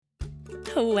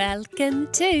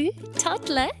Welcome to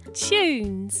Toddler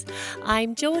Tunes.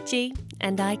 I'm Georgie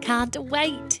and I can't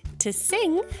wait to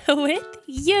sing with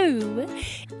you.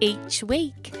 Each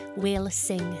week we'll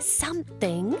sing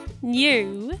something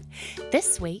new.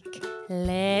 This week,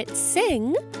 let's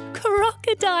sing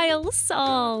Crocodile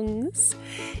Songs.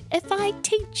 If I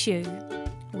teach you,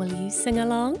 will you sing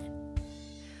along?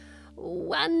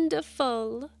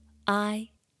 Wonderful! I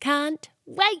can't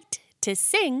wait to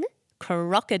sing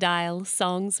Crocodile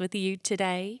Songs with you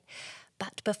today.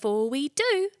 But before we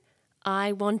do,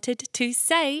 I wanted to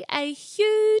say a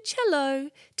huge hello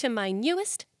to my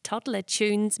newest Toddler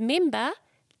Tunes member,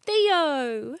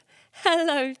 Theo.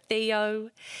 Hello,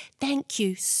 Theo. Thank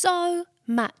you so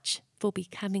much for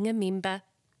becoming a member.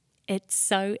 It's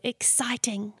so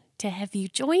exciting to have you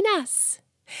join us.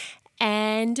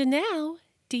 And now,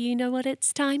 do you know what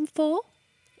it's time for?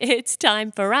 It's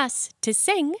time for us to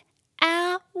sing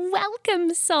our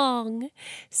welcome song.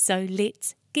 So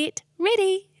let's get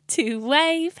ready to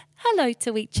wave hello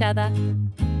to each other.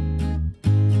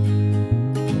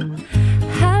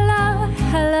 Hello,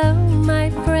 hello,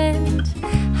 my friend.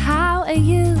 How are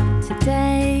you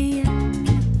today?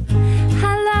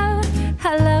 Hello,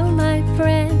 hello, my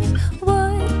friend.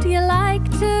 Would you like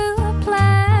to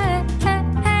play?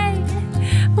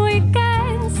 We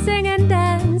can sing and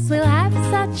dance. We'll have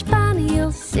such fun,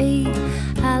 you'll see.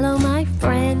 Hello, my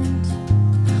friend.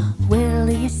 Will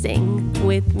you sing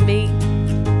with me?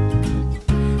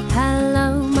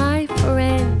 Hello, my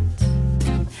friend.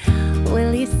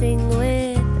 Will you sing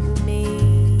with me?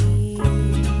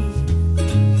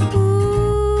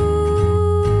 Ooh.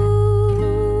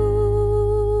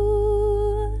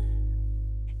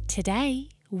 Today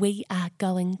we are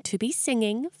going to be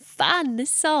singing fun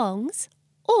songs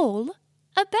all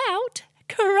about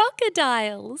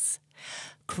crocodiles.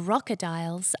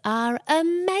 Crocodiles are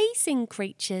amazing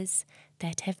creatures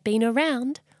that have been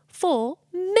around for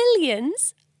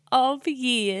millions of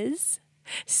years.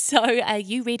 So are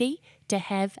you ready to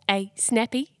have a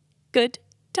snappy, good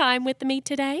time with me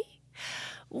today?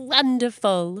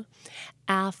 Wonderful!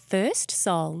 Our first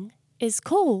song is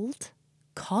called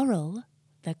Coral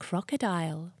the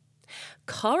Crocodile.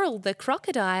 Coral the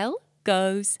Crocodile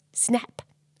goes snap,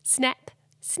 snap,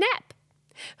 snap.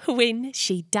 When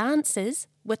she dances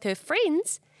with her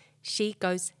friends, she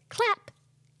goes clap,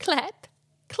 clap,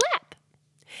 clap.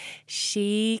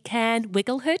 She can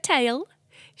wiggle her tail.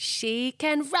 She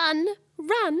can run,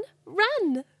 run,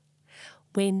 run.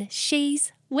 When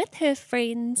she's with her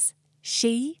friends,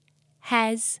 she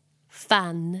has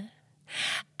fun.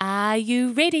 Are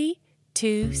you ready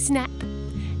to snap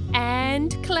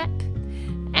and clap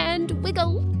and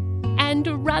wiggle and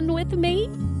run with me?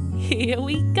 Here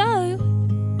we go.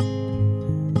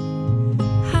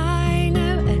 I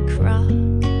know a croc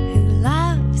who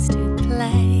loves to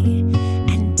play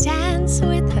and dance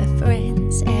with her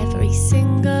friends every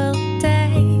single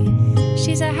day.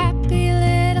 She's a happy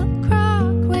little croc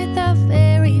with a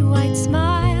very white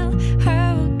smile.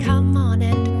 Oh, come on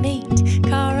and meet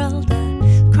Coral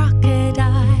the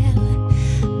crocodile.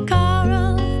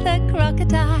 Coral the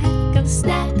crocodile goes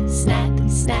snap, snap,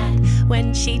 snap.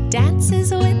 When she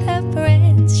dances with her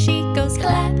friends, she goes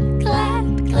clap, clap,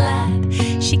 clap.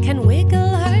 She can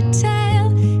wiggle her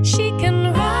tail. She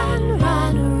can run,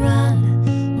 run,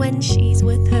 run. When she's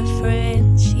with her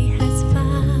friends, she has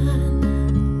fun.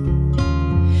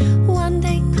 One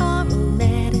day Coral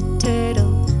met a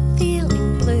turtle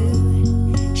feeling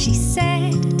blue. She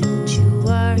said, don't you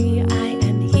worry, I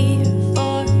am here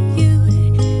for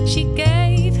you. She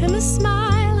gave him a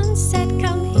smile and said,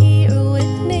 come here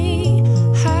with me.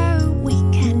 Oh, we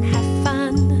can have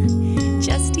fun.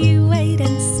 Just you wait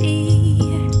and see.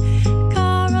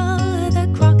 Coral the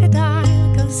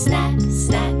crocodile goes snap,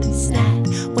 snap, snap.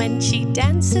 When she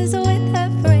dances with her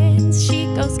friends, she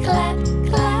goes clap,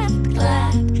 clap,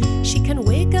 clap. She can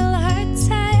wiggle her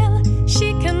tail.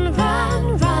 She can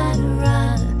run, run,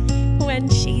 run. When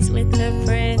she's with her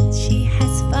friends, she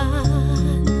has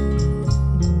fun.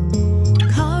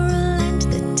 Coral and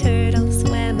the turtle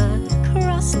swam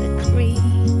across the creek.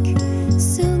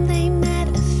 Soon they met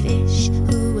a fish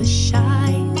who was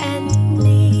shy and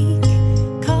meek.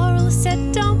 Coral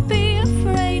said, don't be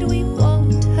afraid, we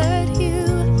won't hurt you.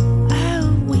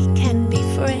 Oh, we can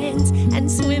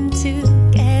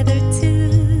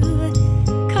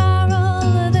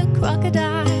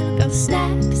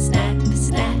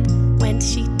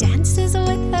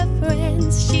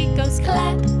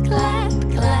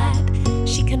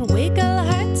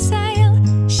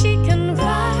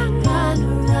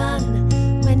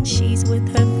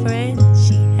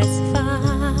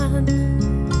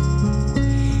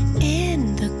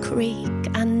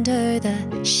Under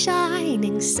the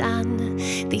shining sun,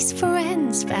 these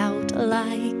friends felt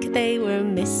like they were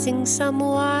missing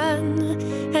someone.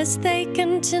 As they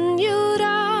continued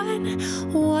on,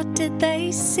 what did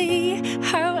they see?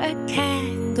 Oh, a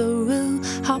kangaroo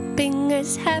hopping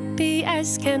as happy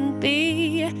as can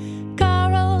be.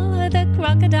 Coral the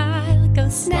crocodile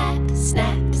goes snap,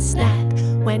 snap, snap.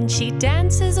 When she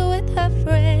dances with her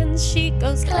friends, she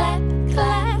goes clap,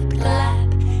 clap, clap.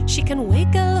 She can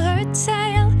wiggle her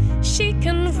tail, she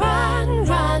can run,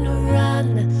 run,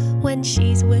 run. When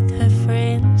she's with her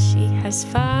friends, she has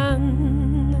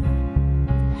fun.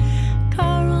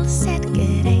 Coral said,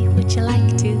 "G'day, would you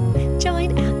like to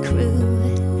join our crew?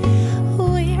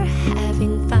 We're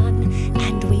having fun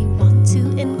and we want to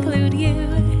include you."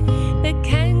 The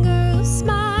kangaroo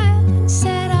smiled and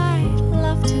said, "I'd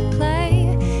love to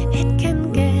play. It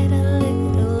can get a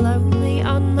little lonely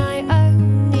on my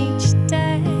own each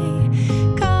day."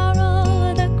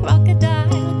 Coral the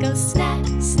crocodile goes snap,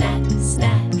 snap,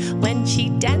 snap. When she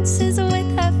dances with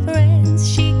her friends,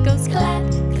 she goes clap,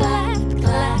 clap,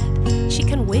 clap. She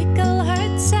can wiggle her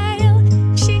tail,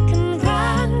 she can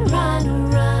run, run,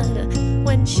 run.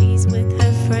 When she's with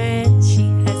her friends, she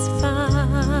has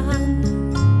fun.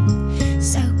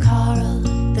 So Coral,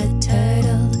 the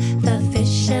turtle, the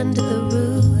fish and the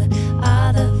roo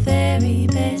are the very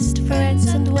best friends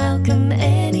and welcome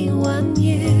anyone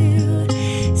new.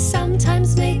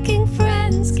 Sometimes making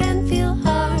friends can feel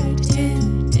hard to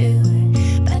do,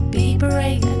 but be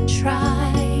brave and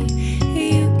try.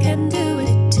 You can do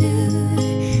it too.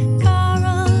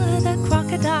 Coral the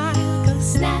crocodile goes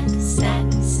snap,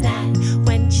 snap, snap.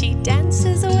 When she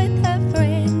dances with her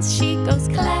friends, she goes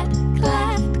clap,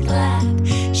 clap, clap.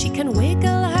 She can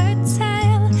wiggle her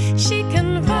tail, she can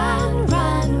run,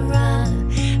 run, run.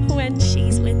 When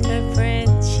she's with her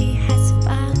friends, she has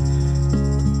fun.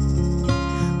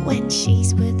 When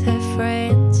she's with her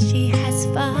friends, she has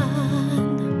fun.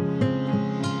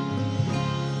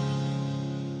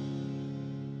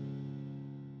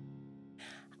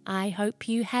 I hope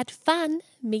you had fun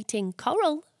meeting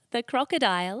Coral the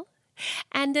crocodile.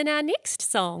 And in our next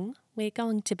song, we're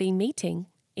going to be meeting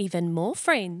even more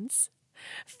friends.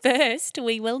 First,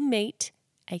 we will meet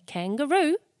a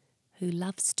kangaroo who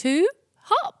loves to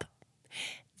hop.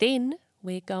 Then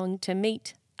we're going to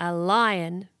meet a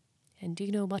lion. And do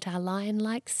you know what our lion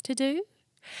likes to do?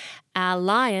 Our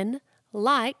lion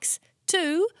likes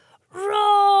to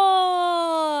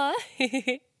roar.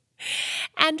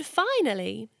 And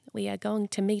finally, we are going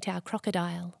to meet our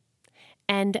crocodile.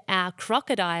 And our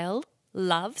crocodile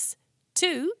loves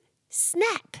to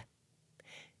snap.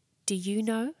 Do you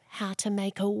know how to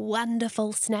make a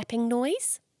wonderful snapping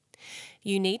noise?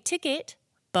 You need to get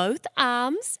both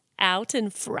arms out in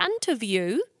front of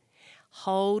you.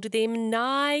 Hold them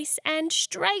nice and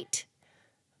straight.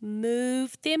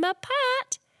 Move them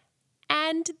apart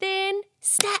and then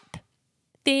snap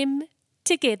them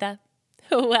together.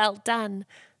 Well done.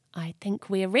 I think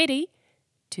we're ready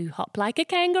to hop like a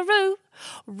kangaroo,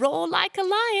 roar like a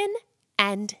lion,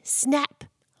 and snap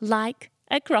like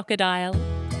a crocodile.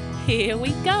 Here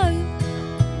we go.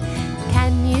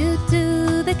 Can you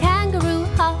do the kangaroo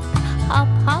hop, hop,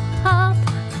 hop, hop,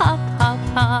 hop, hop,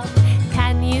 hop?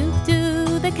 Can you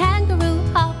do the kangaroo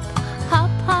hop,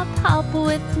 hop, hop, hop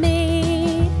with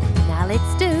me? Now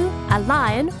let's do a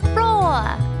lion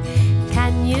roar.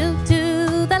 Can you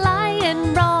do the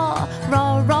lion roar,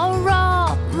 roar, roar,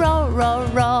 roar, roar, roar,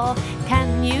 roar?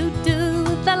 Can you do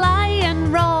the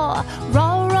lion roar,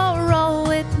 roar, roar, roar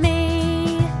with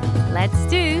me? Let's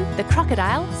do the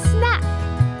crocodile snap.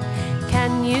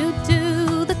 Can you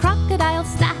do the crocodile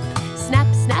snap? Snap,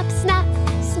 snap, snap,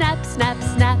 snap, snap,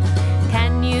 snap.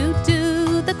 Can you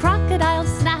do the crocodile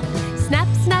snap? Snap,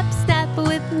 snap, snap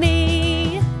with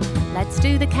me. Let's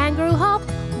do the kangaroo hop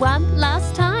one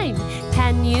last time.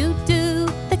 Can you do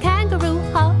the kangaroo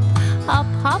hop? Hop,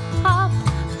 hop, hop,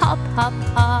 hop, hop,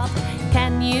 hop.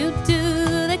 Can you do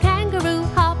the kangaroo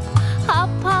hop? Hop,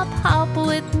 hop, hop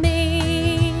with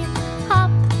me.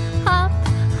 Hop, hop,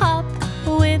 hop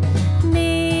with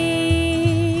me.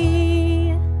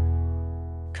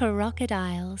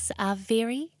 Crocodiles are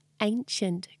very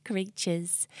ancient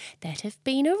creatures that have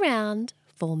been around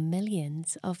for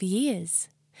millions of years.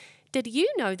 Did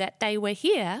you know that they were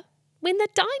here when the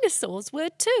dinosaurs were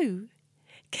too?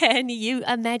 Can you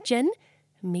imagine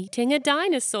meeting a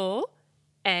dinosaur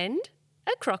and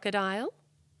a crocodile?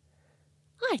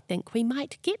 I think we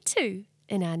might get to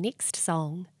in our next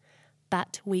song,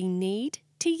 but we need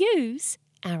to use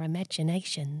our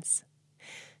imaginations.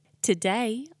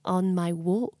 Today on my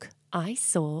walk, I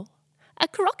saw a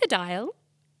crocodile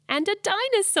and a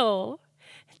dinosaur.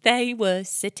 They were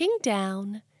sitting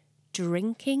down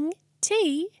drinking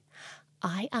tea,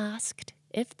 I asked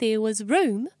if there was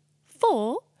room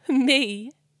for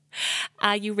me.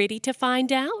 Are you ready to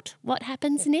find out what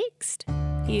happens next?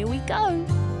 Here we go.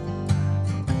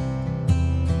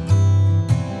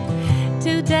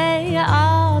 Today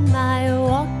on my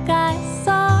walk I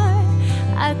saw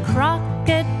a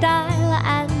crocodile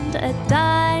and a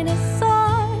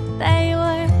dinosaur. They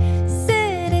were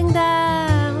sitting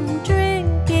down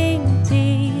drinking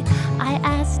tea. I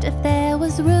asked if there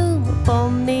was room for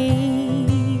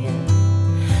me.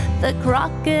 The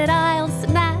crocodile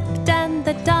snapped and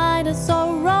the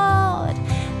dinosaur roared.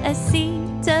 A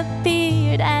seat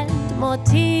appeared and more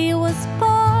tea was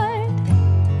poured.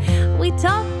 We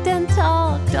talked and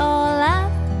talked all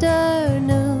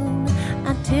afternoon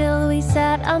until we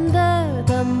sat under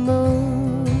the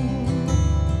moon.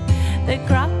 The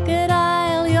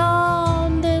crocodile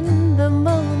yawned in the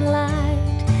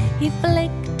moonlight. He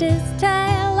flicked his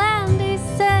tail and he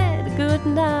said good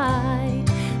night.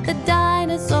 The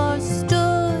dinosaur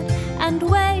stood and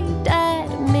waved at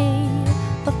me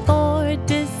before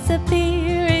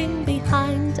disappearing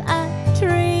behind a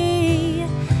tree.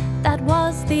 That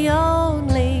was the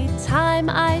only time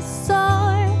I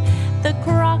saw the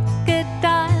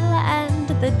crocodile and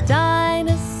the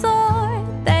dinosaur.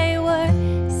 They were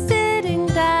sitting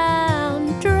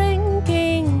down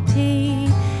drinking tea.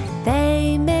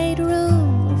 They made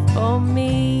room for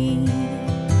me.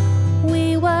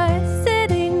 We were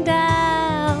sitting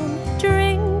down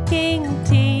drinking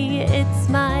tea. It's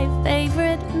my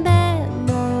favorite memory.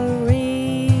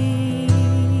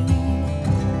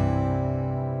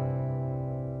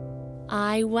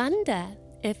 I wonder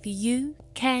if you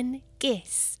can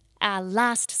guess our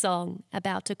last song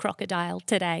about a crocodile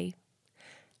today.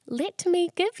 Let me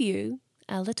give you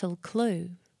a little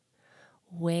clue.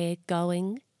 We're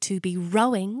going to be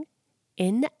rowing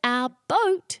in our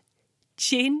boat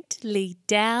gently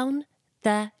down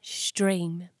the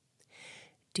stream.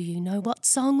 Do you know what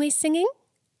song we're singing?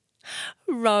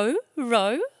 Row,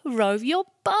 row, row your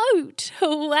boat.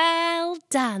 Well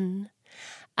done.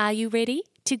 Are you ready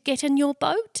to get in your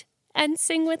boat and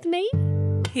sing with me?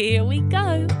 Here we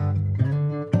go.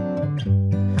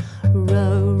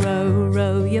 Row, row,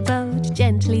 row your boat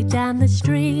gently down the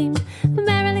stream.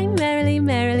 Merrily, merrily,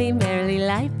 merrily, merrily,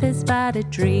 life is but a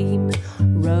dream.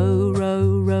 Row,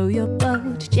 row, row your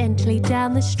boat gently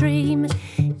down the stream.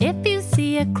 If you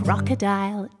see a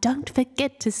crocodile, don't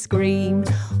forget to scream.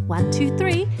 1, 2,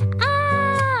 3,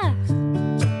 ah!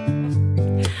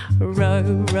 Row,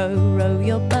 row, row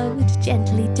your boat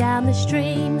gently down the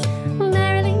stream.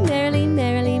 Merrily, merrily,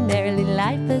 merrily, merrily,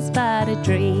 life is but a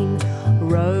dream.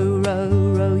 Row, row,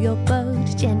 row your boat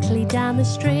gently down the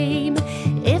stream.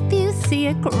 If you see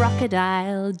a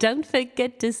crocodile, don't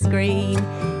forget to scream.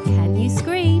 Can you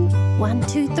scream? 1,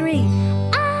 2, 3,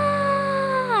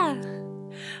 ah!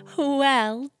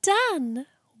 Well done!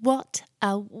 What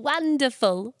a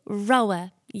wonderful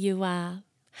rower you are.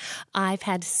 I've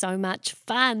had so much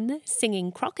fun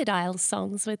singing crocodile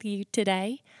songs with you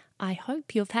today. I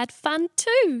hope you've had fun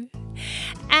too.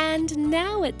 And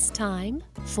now it's time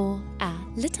for our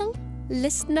little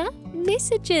listener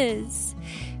messages.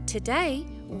 Today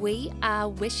we are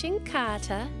wishing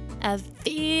Carter a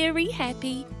very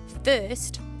happy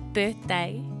first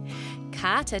birthday.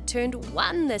 Carter turned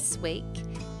 1 this week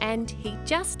and he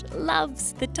just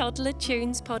loves the Toddler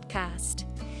Tunes podcast.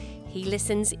 He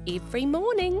listens every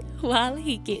morning while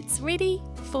he gets ready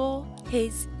for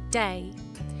his day.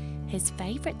 His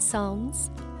favourite songs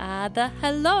are the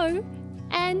hello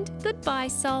and goodbye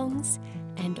songs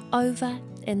and Over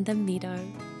in the Meadow.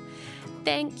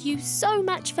 Thank you so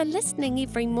much for listening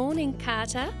every morning,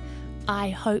 Carter. I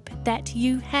hope that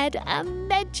you had a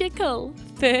magical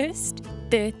first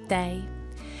birthday.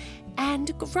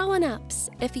 And grown-ups,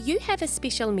 if you have a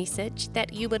special message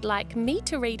that you would like me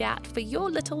to read out for your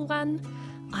little one,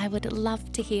 I would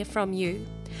love to hear from you.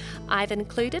 I've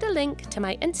included a link to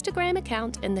my Instagram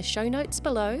account in the show notes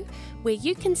below, where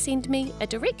you can send me a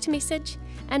direct message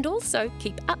and also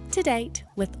keep up to date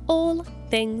with all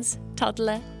things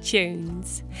Toddler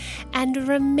Tunes. And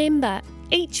remember,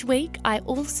 each week I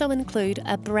also include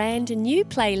a brand new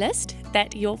playlist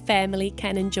that your family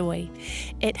can enjoy.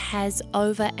 It has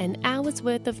over an hour's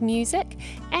worth of music,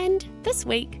 and this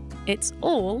week it's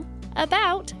all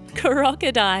about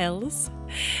crocodiles.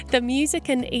 The music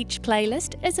in each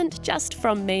playlist isn't just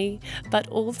from me, but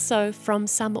also from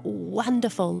some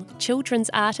wonderful children's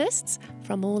artists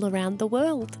from all around the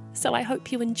world. So I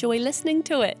hope you enjoy listening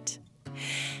to it.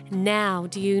 Now,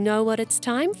 do you know what it's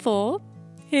time for?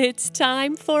 It's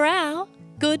time for our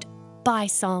goodbye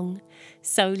song.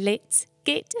 So let's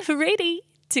get ready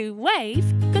to wave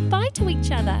goodbye to each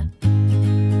other.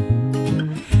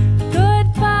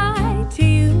 Goodbye to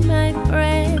you, my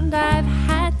friend. I've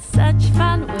had such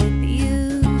fun with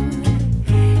you.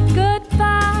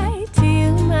 Goodbye to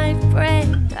you, my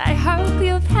friend. I hope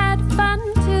you've had fun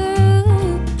too.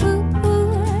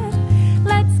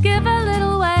 Let's give a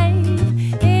little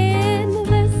wave in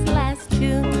this last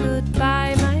tune.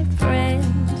 Goodbye, my friend.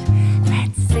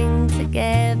 Let's sing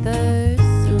together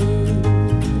soon.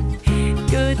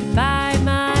 Goodbye,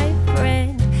 my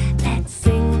friend. Let's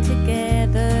sing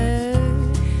together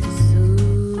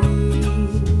soon.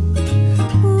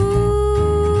 Ooh.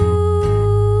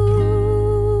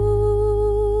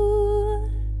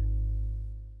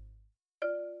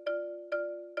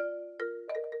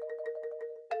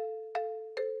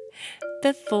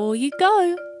 Before you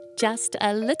go, just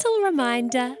a little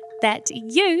reminder that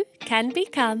you can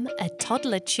become a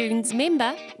Toddler Tunes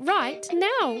member right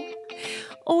now.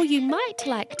 Or you might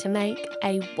like to make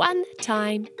a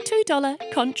one-time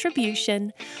 $2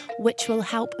 contribution, which will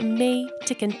help me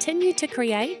to continue to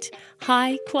create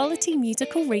high-quality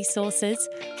musical resources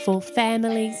for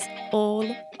families all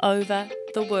over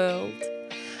the world.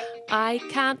 I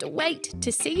can't wait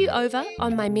to see you over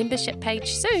on my membership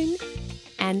page soon,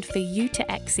 and for you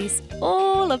to access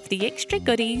all of the extra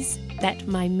goodies that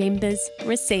my members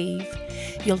receive.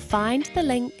 You'll find the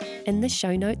link in the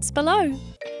show notes below.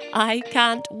 I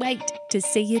can't wait to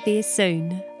see you there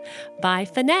soon. Bye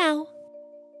for now.